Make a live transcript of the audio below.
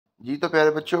जी तो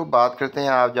प्यारे बच्चों बात करते हैं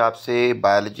आज आपसे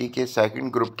बायोलॉजी के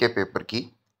सेकंड ग्रुप के पेपर की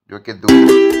जो कि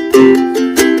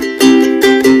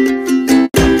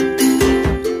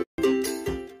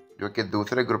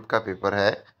दूसरे ग्रुप का पेपर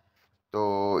है।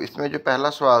 तो इसमें जो पहला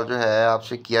सवाल जो है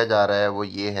आपसे किया जा रहा है वो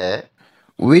ये है,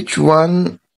 which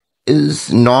one is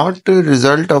not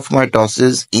result of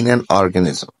mitosis in an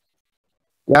organism.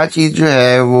 क्या चीज जो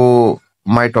है वो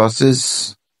माइटोसिस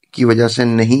की वजह से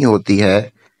नहीं होती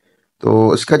है।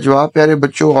 तो इसका जवाब प्यारे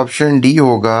बच्चों ऑप्शन डी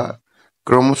होगा,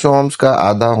 क्रोमोसोम्स का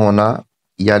आधा होना,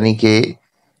 यानी कि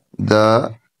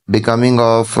the becoming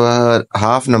of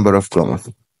half number of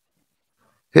chromosome.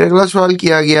 फिर अगला सवाल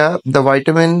किया गया, the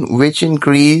vitamin which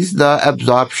increase the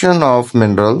absorption of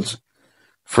minerals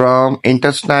from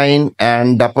intestine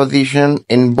and deposition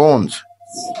in bones.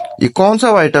 ये कौन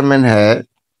सा विटामिन है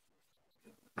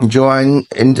जो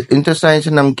इंटेस्टाइन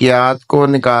से नमकियात को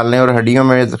निकालने और हड्डियों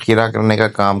में जखीरा करने का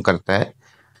काम करता है।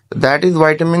 That is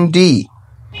vitamin D.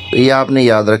 तो ये आपने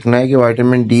याद रखना है कि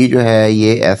विटामिन डी जो है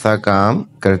ये ऐसा काम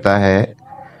करता है।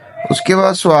 उसके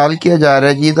बाद सवाल किया जा रहा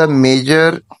है जी, the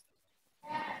major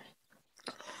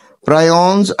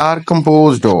prions are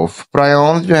composed of.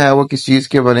 Prions जो है वो किस चीज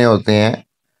के बने होते हैं।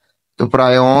 तो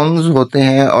प्रायोन्स होते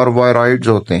हैं और वायरॉइड्स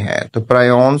होते हैं। तो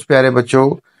प्रायोन्स प्यारे बच्चों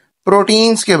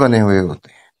प्रोटीन्स के बने हुए होते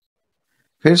हैं।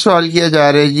 फिर सवाल किया जा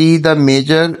रहा है जी, the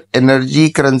major energy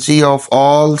currency of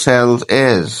all sales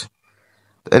is.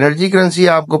 तो एनर्जी करेंसी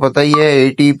आपको पता ही है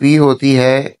एटीपी होती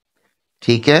है,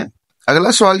 ठीक है।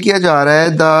 अगला सवाल किया जा रहा है,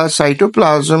 the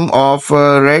cytoplasm of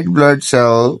red blood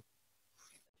cell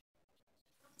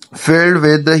filled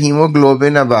with the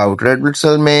haemoglobin about. Red blood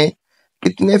cell में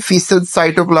कितने फीसद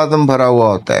साइटोप्लाज्म भरा हुआ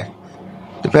होता है।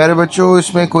 तो प्यारे बच्चों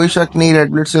इसमें कोई शक नहीं,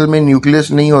 रेड ब्लड सेल में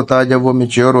न्यूक्लियस नहीं होता। जब वो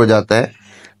मेच्योर हो जाता है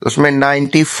तो उसमें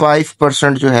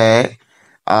 95% जो है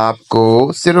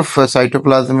आपको सिर्फ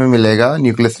साइटोप्लाज्म में मिलेगा,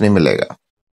 न्यूक्लियस नहीं मिलेगा।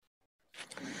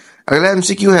 अगला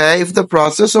एमसीक्यू है, if the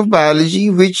process of biology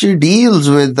which deals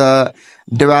with the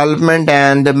development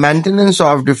and maintenance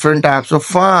of different types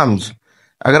of farms.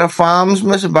 अगर आप फार्म्स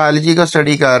में से बायोलॉजी का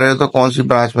स्टडी कर रहे हो तो कौन सी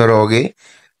ब्रांच में रहोगे।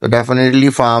 तो डेफिनेटली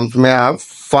फार्म्स में आप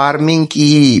फार्मिंग की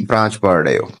ही ब्रांच पढ़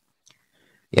रहे हो,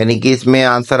 यानी कि इसमें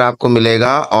आंसर आपको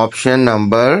मिलेगा ऑप्शन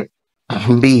नंबर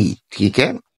बी, ठीक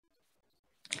है।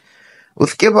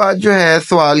 उसके बाद जो है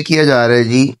सवाल किया जा रहा है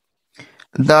जी,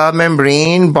 the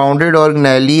membrane bounded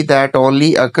organelle that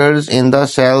only occurs in the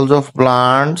sales of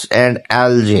plants and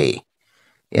एल्जे।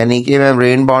 यानी कि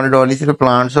मेम्ब्रेन बाउंडेड ओनली सिर्फ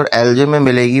प्लांट्स और एल्जे में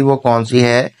मिलेगी, वो कौन सी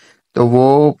है। तो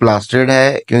वो प्लास्टिड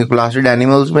है, क्योंकि प्लास्टिड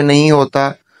एनिमल्स में नहीं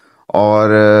होता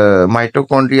और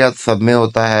माइटोकॉन्ड्रिया सब में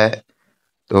होता है।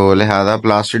 तो लिहाजा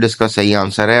प्लास्टिड इसका सही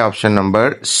आंसर है, ऑप्शन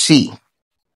नंबर सी।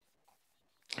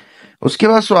 उसके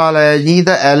बाद सवाल आया जी, the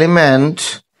element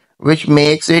which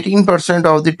makes 18%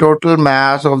 of the total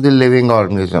mass of the living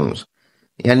organisms.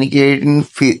 यानी कि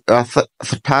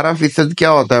 18% क्या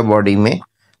होता है बॉडी में,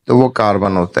 तो वो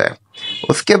कार्बन होता है।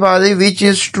 उसके बाद which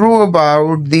is true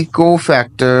about the को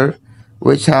factor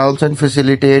which helps and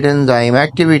facilitate enzyme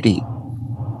activity.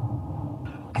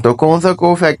 तो कौन सा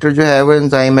को फैक्टर जो है वो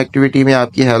एंजाइम एक्टिविटी में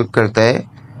आपकी हेल्प करता है।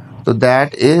 तो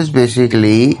that is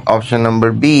basically option number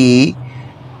B,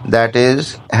 that is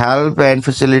help and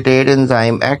facilitate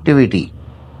enzyme activity।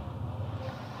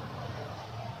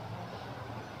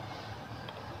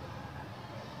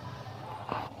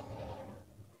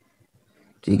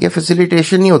 ठीक है,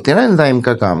 फैसिलिटेशन ही होती है ना एंजाइम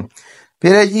का काम।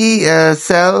 फिर है जी,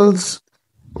 sales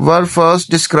were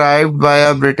first described bye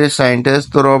a British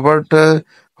scientist. तो रॉबर्ट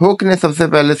हुक ने सबसे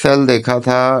पहले सेल देखा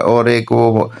था और एक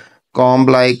वो कॉम्ब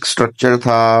लाइक स्ट्रक्चर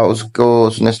था, उसको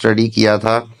उसने स्टडी किया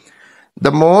था। The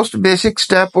most basic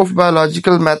step of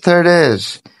biological method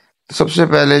is. सबसे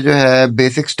पहले जो है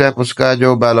बेसिक स्टेप उसका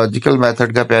जो बायोलॉजिकल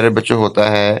मेथड का प्यारे बच्चों होता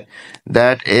है,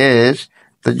 दैट इज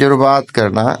तजुर्बात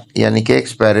करना, यानी कि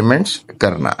एक्सपेरिमेंट्स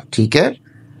करना, ठीक है।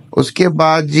 उसके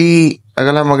बाद जी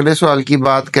अगर हम अगले सवाल की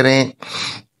बात करें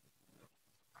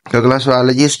तो अगला सवाल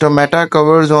है जी, stomata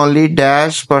covers only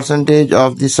dash percentage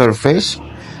of the surface.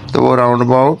 तो वो राउंड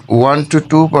अबाउट 1 to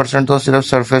 2% तो सिर्फ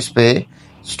सरफेस पे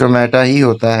स्टोमेटा ही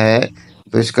होता है।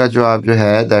 तो इसका जवाब जो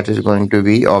है that is going to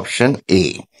be option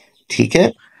A, ठीक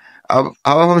है। अब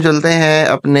हम चलते हैं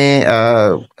अपने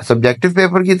सब्जेक्टिव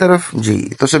पेपर की तरफ जी।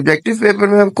 तो सब्जेक्टिव पेपर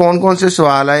में कौन कौन से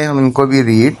सवाल आए हम इनको भी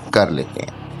रीड कर लेते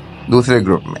हैं दूसरे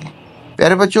ग्रुप में।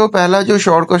 प्यारे बच्चों पहला जो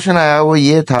शॉर्ट क्वेश्चन आया वो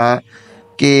ये था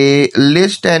कि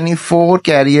list any 4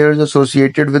 carriers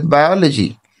associated with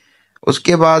biology.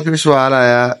 उसके बाद फिर सवाल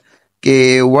आया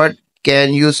कि what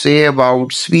can you say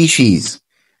about species.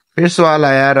 फिर सवाल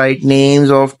आया right names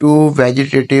of 2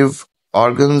 vegetative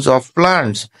organs of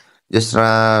plants. जिस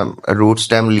तरह root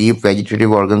stem leaf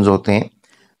vegetative organs होते हैं,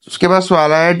 उसके बाद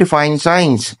सवाल आया डिफाइन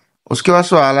साइंस। उसके बाद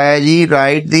सवाल आया जी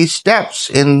right the steps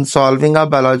in solving a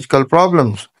biological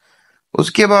problems.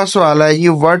 उसके बाद सवाल है जी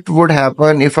what would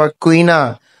happen if a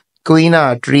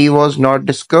क्वीना tree was not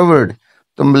discovered.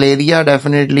 तो मलेरिया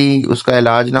डेफिनेटली उसका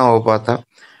इलाज ना हो पाता।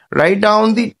 Write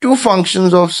down the two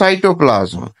functions of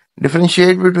cytoplasm,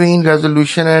 differentiate between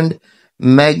resolution and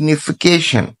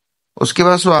magnification. उसके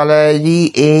बाद सवाल है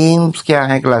जी एम्स क्या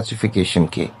है क्लासिफिकेशन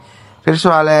के। फिर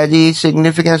सवाल है जी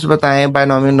सिग्निफिकेंस बताएं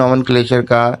बायनॉमियल नोमेनक्लेचर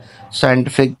का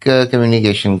साइंटिफिक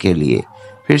कम्युनिकेशन के लिए।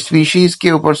 फिर स्पीशीज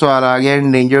के ऊपर सवाल आ गया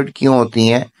इंडेंजर्ड क्यों होती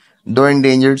हैं, 2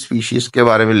 इंडेंजर्ड स्पीशीज के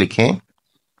बारे में लिखें।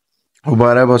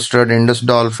 Houbara bustard, Indus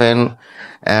dolphin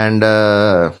and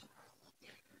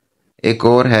एक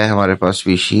और है हमारे पास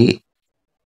स्पीशी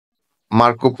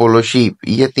मार्को पोलो शीप।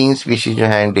 ये 3 स्पीशीज जो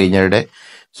है इंडेंजर्ड है।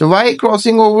 So why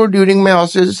crossing over during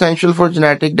meiosis essential for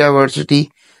genetic diversity,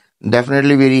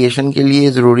 definitely variation के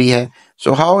लिए जरूरी है।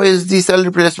 So how is the cell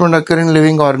replacement occur in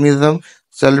living organism,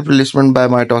 cell replacement by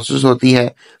mitosis होती है।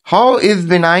 How is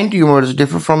benign tumours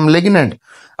differ from लिग्नेंट,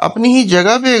 अपनी ही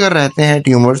जगह पे अगर रहते हैं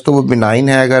ट्यूमर्स तो वो बिनाइन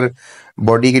है, अगर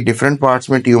बॉडी के डिफरेंट पार्ट्स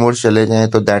में ट्यूमर्स चले जाएं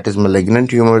तो that is malignant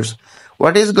tumours.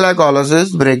 What is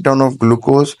glycolysis, breakdown of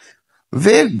glucose,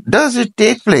 where does it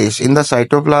take place in the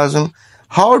cytoplasm,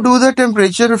 how do the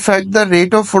temperature affect the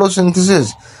rate of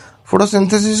photosynthesis,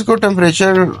 photosynthesis को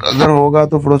temperature अगर होगा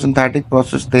तो photosynthetic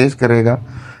process तेज करेगा।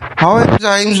 How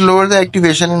enzymes lower the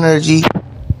activation energy,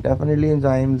 definitely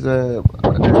enzymes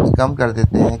कम कर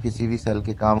देते हैं किसी भी सेल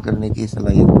के काम करने की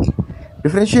सलाहियत की।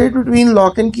 डिफरेंशिएट बिटवीन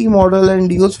लॉक एंड की model and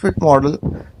ड्यूस fit model.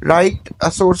 Right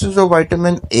sources of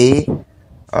vitamin A.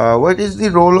 What is the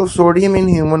role of sodium in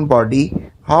human body,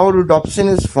 how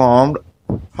rhodopsin is formed,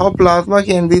 how plasma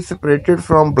can be separated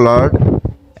from blood,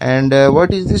 and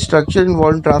what is the structure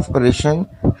involved in transpiration,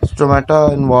 stomata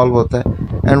involved होता है,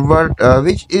 and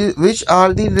which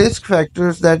are the risk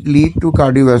factors that lead to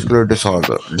cardiovascular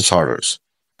disorders।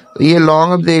 तो ये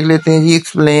long अब देख लेते हैं जी।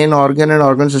 Explain organ and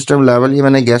organ system level, ये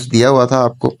मैंने गेस दिया हुआ था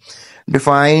आपको।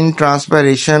 Define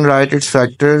transpiration, right it's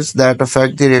factors that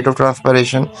affect the rate of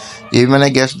transpiration, ये भी मैंने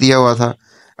गेस दिया हुआ था।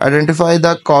 Identify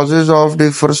the causes of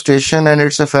deforestation and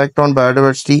its effect on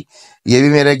biodiversity, ये भी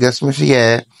मेरे गेस में से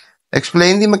है।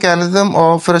 Explain the mechanism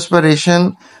of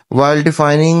respiration while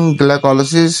defining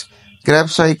glycolysis,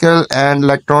 Krebs cycle and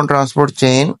electron transport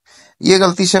chain, ये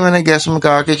गलती से मैंने गेस में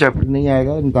कहा कि चैप्टर नहीं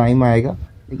आएगा, एंजाइम आएगा,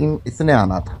 लेकिन इसने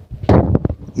आना था,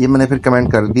 ये मैंने फिर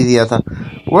कमेंट कर भी दिया था।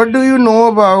 What do you know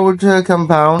about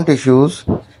compound tissues,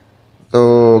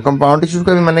 तो कंपाउंड टिश्यूज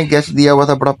का भी मैंने गेस दिया हुआ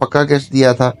था, बड़ा पक्का गेस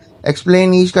दिया था।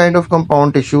 Explain each kind of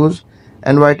compound tissues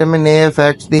and vitamin A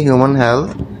affects the human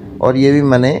health, और ये भी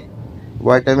मैंने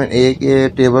विटामिन ए के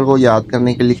टेबल को याद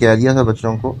करने के लिए कह दिया था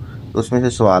बच्चों को, तो उसमें से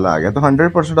सवाल आ गया। तो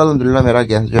 100% अल्हम्दुलिल्लाह मेरा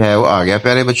गेस जो है वो आ गया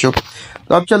प्यारे बच्चों।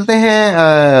 तो अब चलते हैं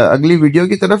अगली वीडियो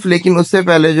की तरफ, लेकिन उससे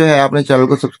पहले जो है आपने चैनल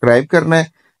को सब्सक्राइब करना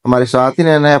है, हमारे साथ ही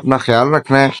रहना है, अपना ख्याल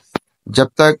रखना है। जब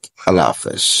तक अल्लाह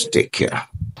हाफ़िज़, take care.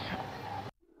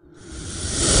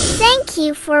 Thank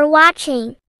you for watching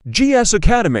GS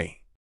Academy.